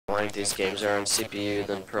like these games are on CPU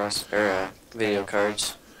than video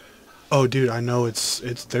cards. Oh, dude, I know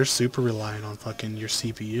they're super reliant on fucking your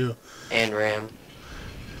CPU. And RAM.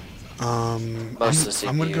 I'm Most of the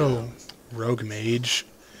I'm gonna CPU. go Rogue Mage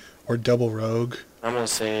or double Rogue. I'm gonna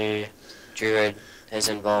say Druid is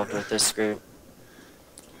involved with this group.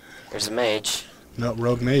 There's a Mage. No,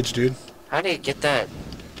 Rogue Mage, dude. How do you get that?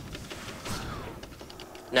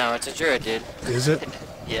 No, it's a Druid, dude. Is it?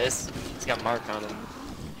 Yes. It's got mark on him.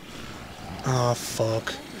 Ah,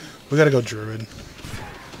 fuck. We gotta go Druid.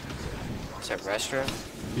 Is that restroom?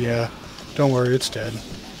 Yeah. Don't worry, it's dead.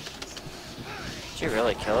 Did you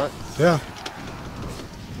really kill it? Yeah.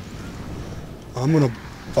 I'm gonna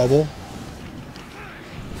bubble.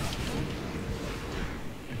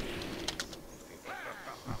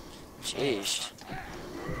 Jeez.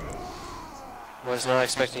 Was not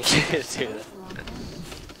expecting you to do that.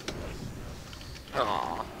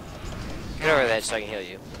 Aww. Get over that so I can heal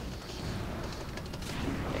you.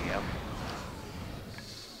 There you go.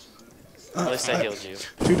 At least I healed you.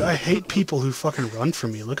 Dude, I hate people who fucking run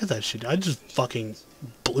from me. Look at that shit. I just fucking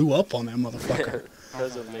blew up on that motherfucker. That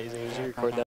was amazing. Did you record that?